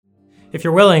If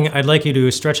you're willing, I'd like you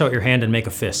to stretch out your hand and make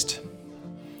a fist.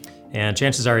 And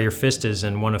chances are your fist is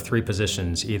in one of three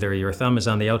positions. Either your thumb is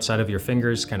on the outside of your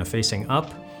fingers, kind of facing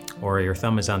up, or your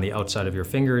thumb is on the outside of your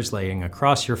fingers, laying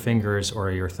across your fingers,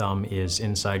 or your thumb is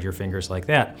inside your fingers like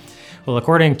that. Well,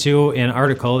 according to an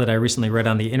article that I recently read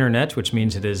on the internet, which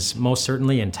means it is most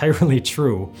certainly entirely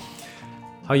true,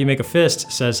 how you make a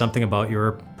fist says something about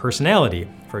your personality.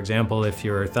 For example, if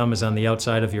your thumb is on the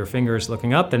outside of your fingers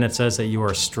looking up, then it says that you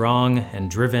are strong and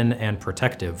driven and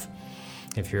protective.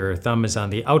 If your thumb is on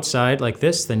the outside like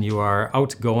this, then you are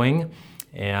outgoing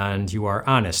and you are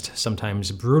honest,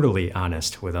 sometimes brutally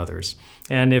honest with others.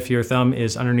 And if your thumb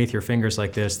is underneath your fingers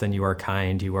like this, then you are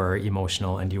kind, you are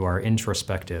emotional, and you are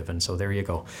introspective. And so there you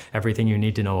go. Everything you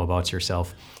need to know about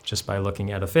yourself just by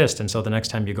looking at a fist. And so the next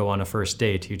time you go on a first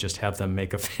date, you just have them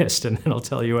make a fist, and it'll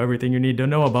tell you everything you need to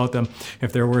know about them,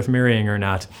 if they're worth marrying or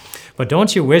not. But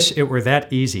don't you wish it were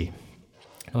that easy?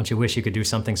 Don't you wish you could do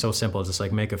something so simple, just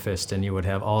like make a fist, and you would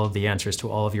have all of the answers to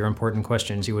all of your important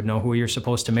questions. You would know who you're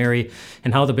supposed to marry,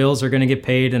 and how the bills are going to get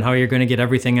paid, and how you're going to get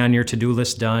everything on your to-do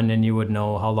list done, and you would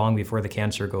know how long before the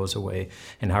cancer goes away,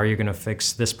 and how you're going to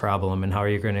fix this problem, and how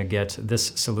you're going to get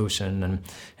this solution,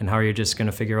 and how you're just going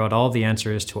to figure out all the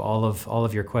answers to all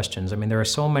of your questions. I mean, there are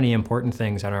so many important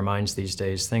things on our minds these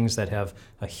days, things that have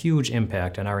a huge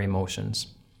impact on our emotions.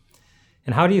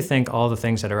 And how do you think all the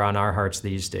things that are on our hearts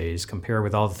these days compare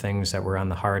with all the things that were on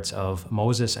the hearts of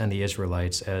Moses and the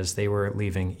Israelites as they were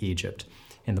leaving Egypt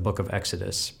in the book of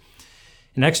Exodus?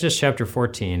 In Exodus chapter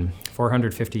 14,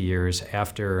 450 years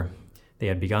after they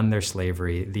had begun their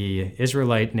slavery, the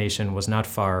Israelite nation was not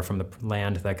far from the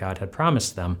land that God had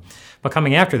promised them. But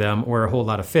coming after them were a whole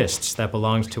lot of fists that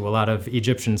belonged to a lot of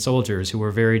Egyptian soldiers who were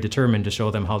very determined to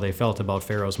show them how they felt about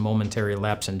Pharaoh's momentary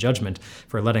lapse in judgment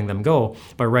for letting them go.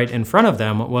 But right in front of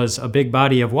them was a big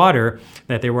body of water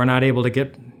that they were not able to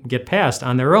get past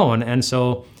on their own, and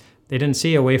so they didn't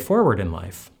see a way forward in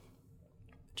life,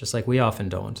 just like we often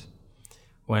don't,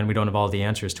 when we don't have all the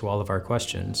answers to all of our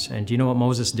questions. And do you know what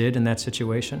Moses did in that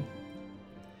situation?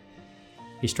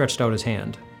 He stretched out his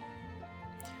hand.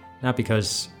 Not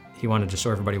because he wanted to show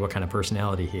everybody what kind of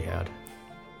personality he had,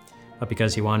 but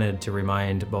because he wanted to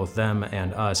remind both them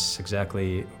and us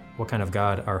exactly what kind of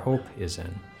God our hope is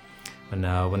in.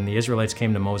 And when the Israelites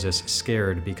came to Moses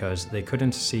scared because they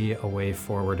couldn't see a way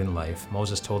forward in life,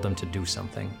 Moses told them to do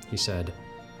something. He said,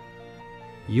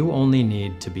 "You only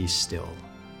need to be still."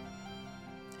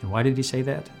 And why did he say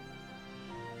that?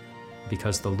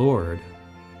 Because the Lord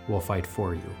will fight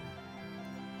for you.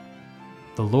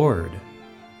 The Lord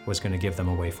was going to give them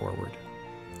a way forward.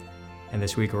 And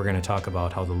this week we're going to talk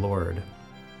about how the Lord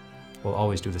will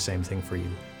always do the same thing for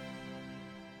you.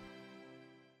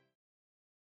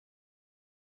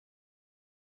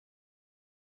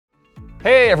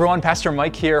 Hey everyone, Pastor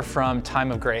Mike here from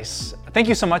Time of Grace. Thank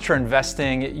you so much for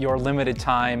investing your limited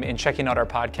time in checking out our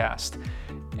podcast.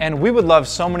 And we would love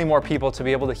so many more people to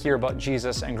be able to hear about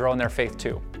Jesus and grow in their faith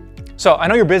too. So I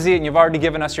know you're busy and you've already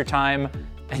given us your time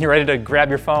and you're ready to grab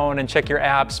your phone and check your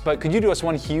apps, but could you do us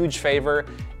one huge favor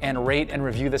and rate and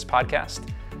review this podcast?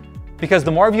 Because the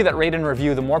more of you that rate and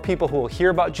review, the more people who will hear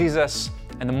about Jesus,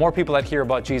 and the more people that hear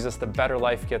about Jesus, the better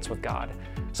life gets with God.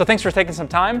 So thanks for taking some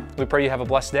time. We pray you have a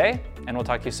blessed day, and we'll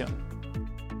talk to you soon.